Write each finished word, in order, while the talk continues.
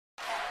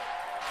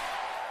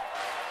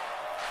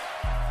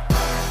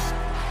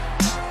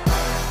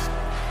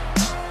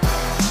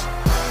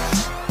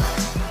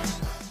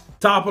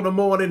Top of the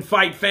morning,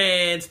 fight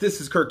fans.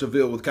 This is Kurt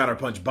DeVille with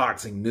Counterpunch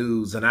Boxing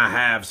News, and I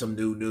have some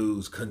new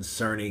news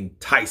concerning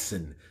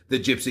Tyson, the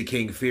Gypsy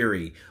King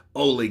Fury,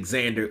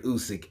 Oleksandr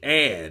Usyk,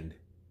 and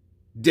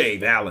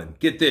Dave Allen.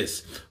 Get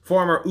this.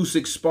 Former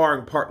Usyk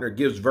sparring partner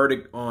gives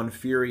verdict on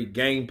Fury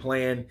game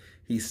plan.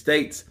 He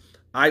states,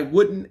 "I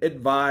wouldn't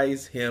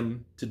advise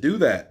him to do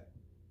that."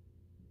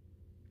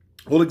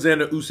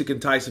 Oleksandr Usyk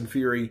and Tyson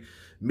Fury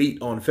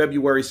meet on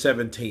February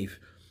 17th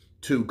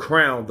to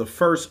crown the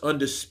first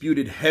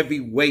undisputed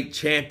heavyweight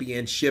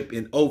championship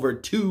in over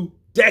 2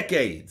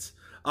 decades.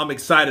 I'm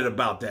excited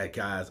about that,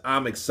 guys.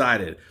 I'm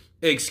excited.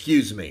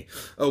 Excuse me.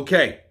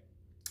 Okay.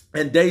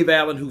 And Dave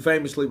Allen, who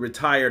famously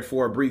retired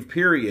for a brief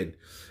period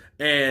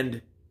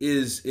and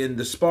is in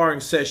the sparring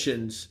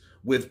sessions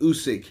with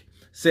Usyk,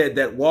 said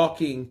that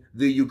walking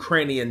the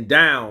Ukrainian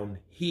down,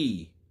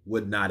 he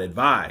would not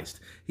advise.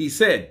 He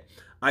said,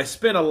 "I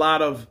spent a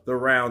lot of the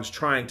rounds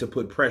trying to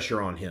put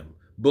pressure on him,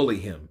 bully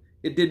him.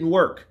 It didn't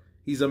work.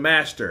 He's a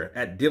master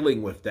at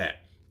dealing with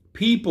that.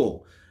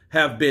 People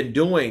have been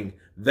doing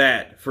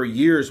that for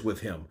years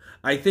with him.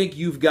 I think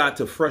you've got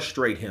to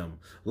frustrate him.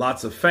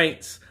 Lots of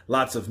feints,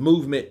 lots of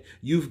movement.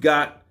 You've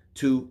got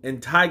to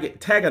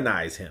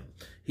antagonize him.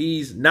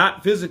 He's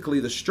not physically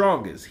the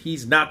strongest.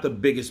 He's not the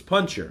biggest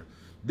puncher.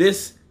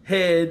 His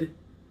head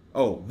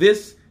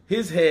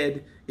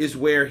is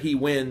where he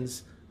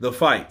wins the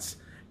fights.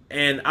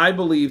 And I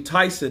believe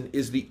Tyson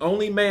is the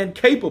only man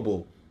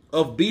capable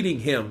of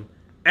beating him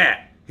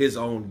at his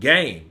own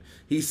game."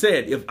 He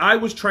said, "If I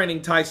was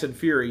training Tyson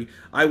Fury,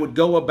 I would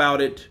go about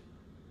it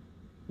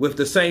with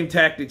the same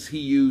tactics he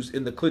used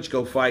in the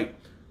Klitschko fight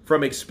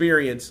from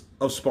experience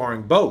of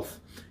sparring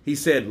both." He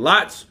said,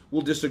 "Lots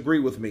will disagree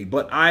with me,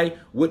 but I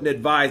wouldn't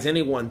advise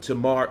anyone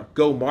to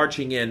go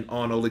marching in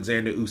on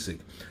Oleksandr Usyk.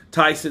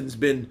 Tyson's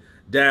been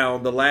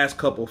down the last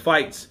couple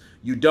fights.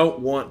 You don't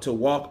want to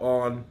walk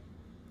on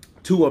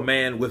to a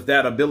man with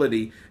that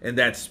ability and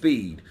that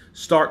speed.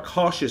 Start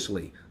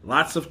cautiously,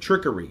 lots of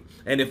trickery.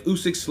 And if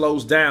Usyk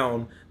slows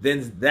down,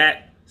 then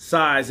that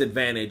size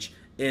advantage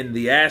in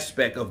the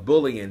aspect of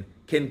bullying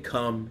can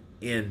come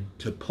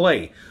into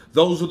play."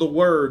 Those are the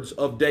words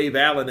of Dave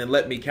Allen, and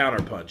let me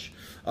counterpunch.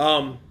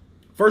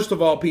 First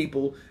of all,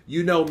 people,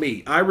 you know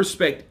me. I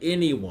respect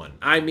anyone,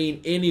 I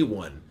mean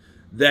anyone,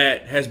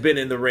 that has been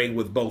in the ring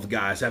with both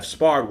guys, have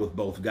sparred with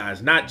both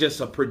guys, not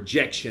just a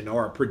projection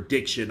or a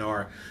prediction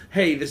or,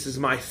 hey, this is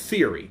my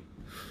theory.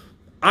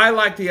 I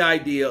like the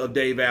idea of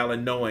Dave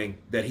Allen knowing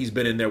that he's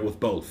been in there with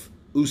both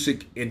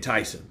Usyk and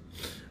Tyson.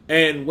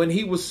 And when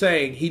he was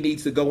saying he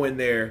needs to go in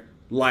there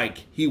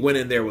like he went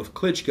in there with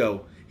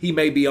Klitschko, he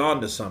may be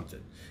onto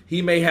something.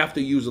 He may have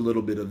to use a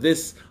little bit of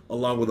this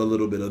along with a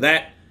little bit of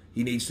that.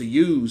 He needs to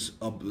use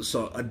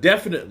a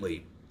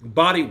definitely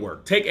body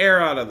work. Take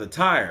air out of the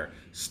tire.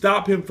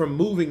 Stop him from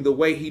moving the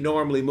way he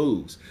normally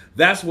moves.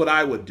 That's what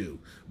I would do.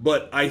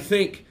 But I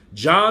think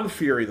John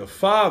Fury, the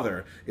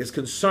father, is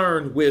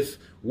concerned with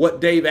what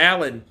Dave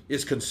Allen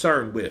is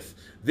concerned with.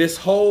 This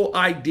whole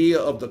idea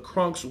of the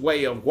Kronk's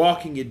way of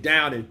walking you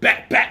down and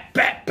back,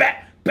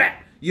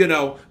 you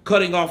know,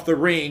 cutting off the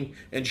ring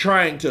and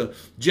trying to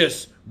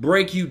just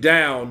break you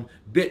down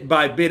bit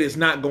by bit is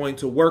not going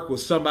to work with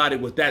somebody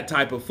with that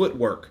type of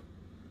footwork.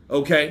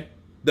 Okay?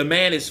 The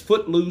man is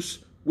footloose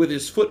with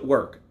his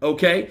footwork.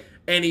 Okay?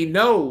 And he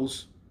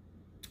knows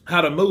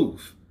how to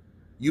move.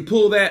 You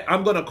pull that,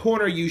 I'm going to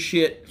corner you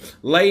shit,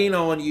 laying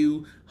on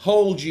you,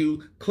 hold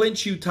you,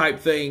 clinch you type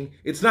thing.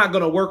 It's not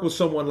going to work with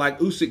someone like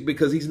Usyk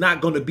because he's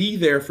not going to be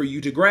there for you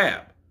to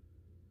grab.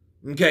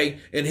 Okay?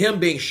 And him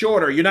being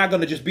shorter, you're not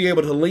going to just be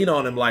able to lean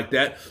on him like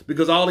that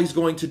because all he's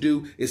going to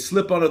do is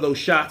slip under those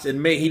shots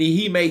and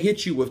he may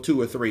hit you with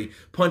 2 or 3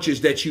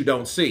 punches that you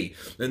don't see.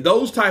 And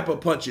those type of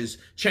punches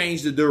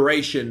change the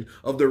duration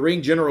of the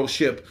ring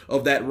generalship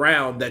of that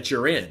round that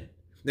you're in.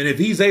 And if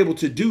he's able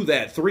to do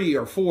that 3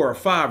 or 4 or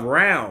 5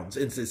 rounds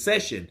in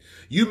succession,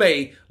 you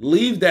may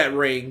leave that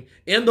ring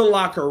in the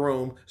locker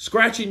room,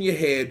 scratching your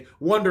head,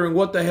 wondering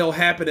what the hell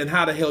happened and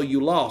how the hell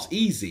you lost.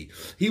 Easy.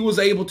 He was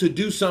able to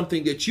do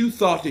something that you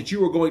thought that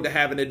you were going to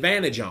have an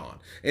advantage on.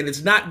 And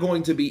it's not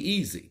going to be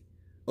easy.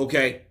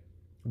 Okay?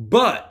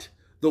 But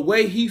the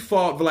way he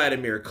fought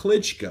Vladimir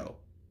Klitschko,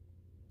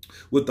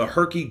 with the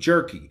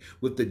herky-jerky,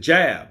 with the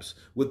jabs,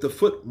 with the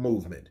foot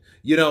movement.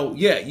 You know,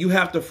 yeah, you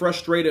have to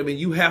frustrate him and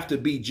you have to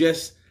be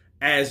just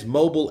as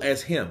mobile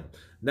as him.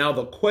 Now,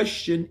 the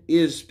question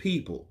is,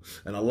 people,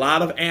 and a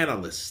lot of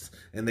analysts,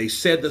 and they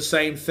said the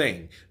same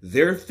thing.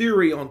 Their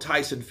theory on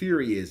Tyson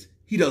Fury is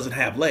he doesn't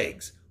have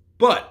legs.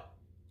 But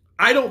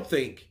I don't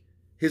think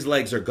his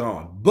legs are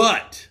gone.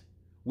 But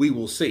we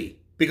will see.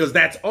 Because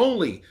that's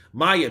only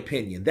my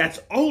opinion.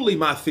 That's only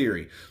my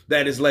theory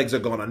that his legs are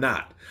gone or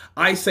not.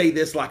 I say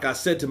this like I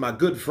said to my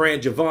good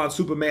friend Javon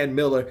Superman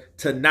Miller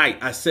tonight.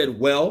 I said,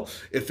 well,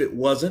 if it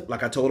wasn't,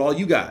 like I told all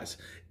you guys,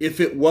 if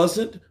it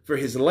wasn't for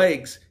his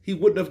legs, he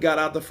wouldn't have got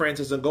out the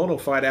Francis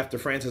Ngannou fight after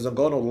Francis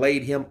Ngannou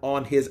laid him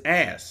on his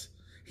ass.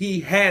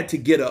 He had to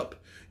get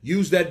up,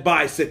 use that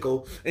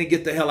bicycle, and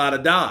get the hell out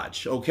of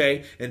Dodge,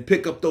 okay? And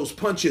pick up those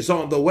punches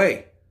on the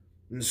way.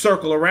 and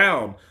circle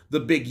around the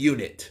big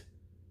unit.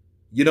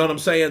 You know what I'm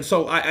saying?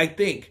 So I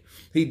think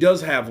he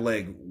does have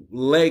leg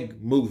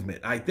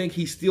movement. I think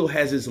he still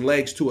has his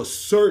legs to a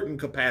certain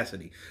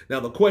capacity. Now,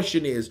 the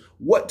question is,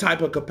 what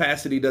type of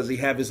capacity does he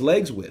have his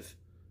legs with?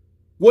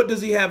 What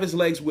does he have his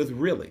legs with,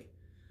 really?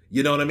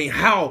 You know what I mean?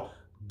 How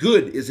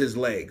good is his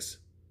legs?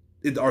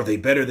 Are they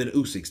better than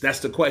Usyk's? That's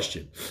the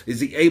question.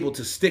 Is he able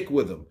to stick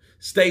with them,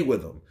 stay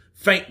with them,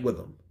 feint with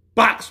them,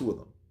 box with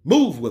them,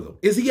 move with them?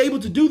 Is he able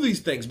to do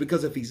these things?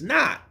 Because if he's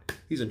not,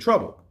 he's in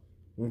trouble.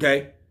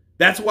 Okay?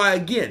 That's why,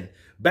 again,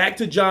 back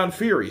to John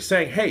Fury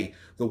saying, hey,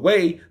 the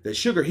way that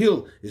Sugar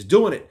Hill is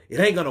doing it,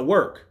 it ain't going to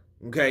work.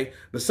 Okay.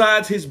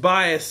 Besides his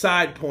biased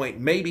side point,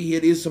 maybe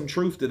it is some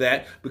truth to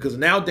that, because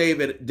now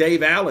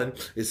Dave Allen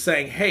is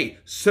saying, hey,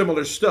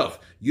 similar stuff.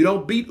 You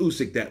don't beat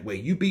Usyk that way.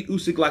 You beat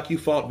Usyk like you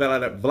fought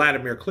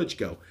Vladimir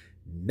Klitschko.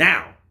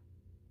 Now,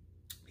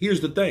 here's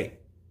the thing.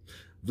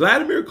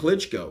 Vladimir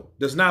Klitschko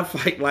does not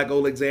fight like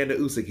Oleksandr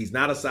Usyk. He's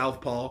not a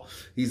southpaw.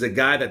 He's a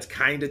guy that's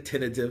kind of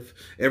tentative.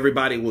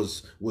 Everybody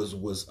was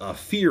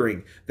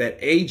fearing that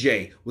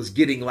AJ was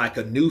getting like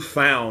a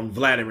newfound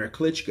Vladimir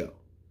Klitschko.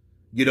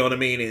 You know what I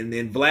mean?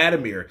 And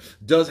Vladimir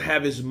does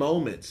have his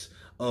moments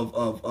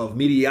of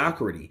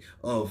mediocrity,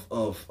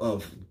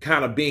 of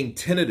kind of being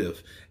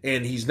tentative.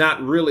 And he's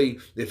not really,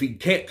 if he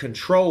can't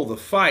control the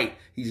fight,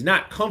 he's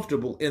not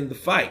comfortable in the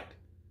fight.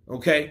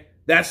 Okay?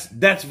 That's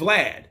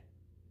Vlad.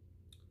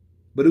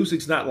 But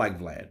Usyk's not like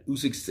Vlad.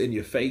 Usyk's in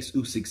your face.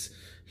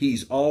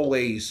 He's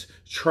always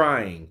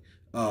trying,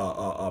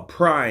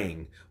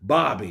 prying,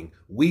 bobbing,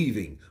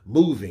 weaving,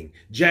 moving,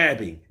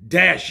 jabbing,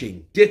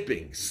 dashing,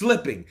 dipping,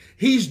 slipping.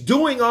 He's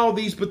doing all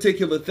these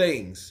particular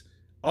things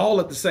all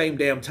at the same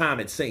damn time,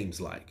 it seems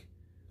like.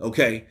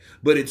 Okay?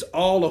 But it's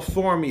all a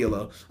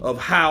formula of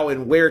how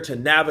and where to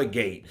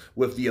navigate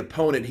with the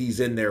opponent he's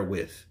in there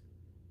with.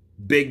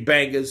 Big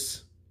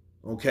bangers,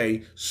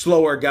 okay?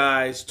 Slower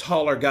guys,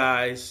 taller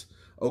guys.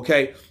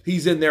 Okay,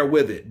 he's in there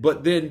with it.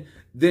 But then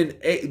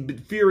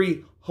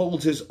Fury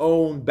holds his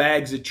own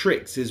bags of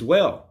tricks as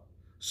well.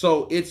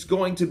 So it's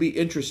going to be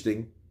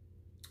interesting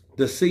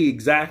to see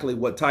exactly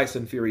what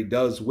Tyson Fury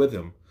does with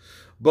him.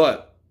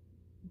 But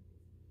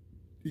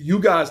you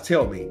guys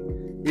tell me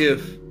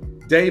if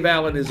Dave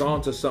Allen is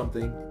onto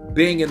something,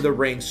 being in the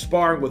ring,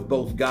 sparring with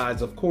both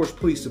guys. Of course,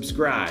 please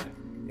subscribe.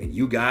 And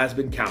you guys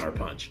been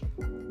Counterpunch.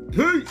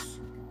 Peace.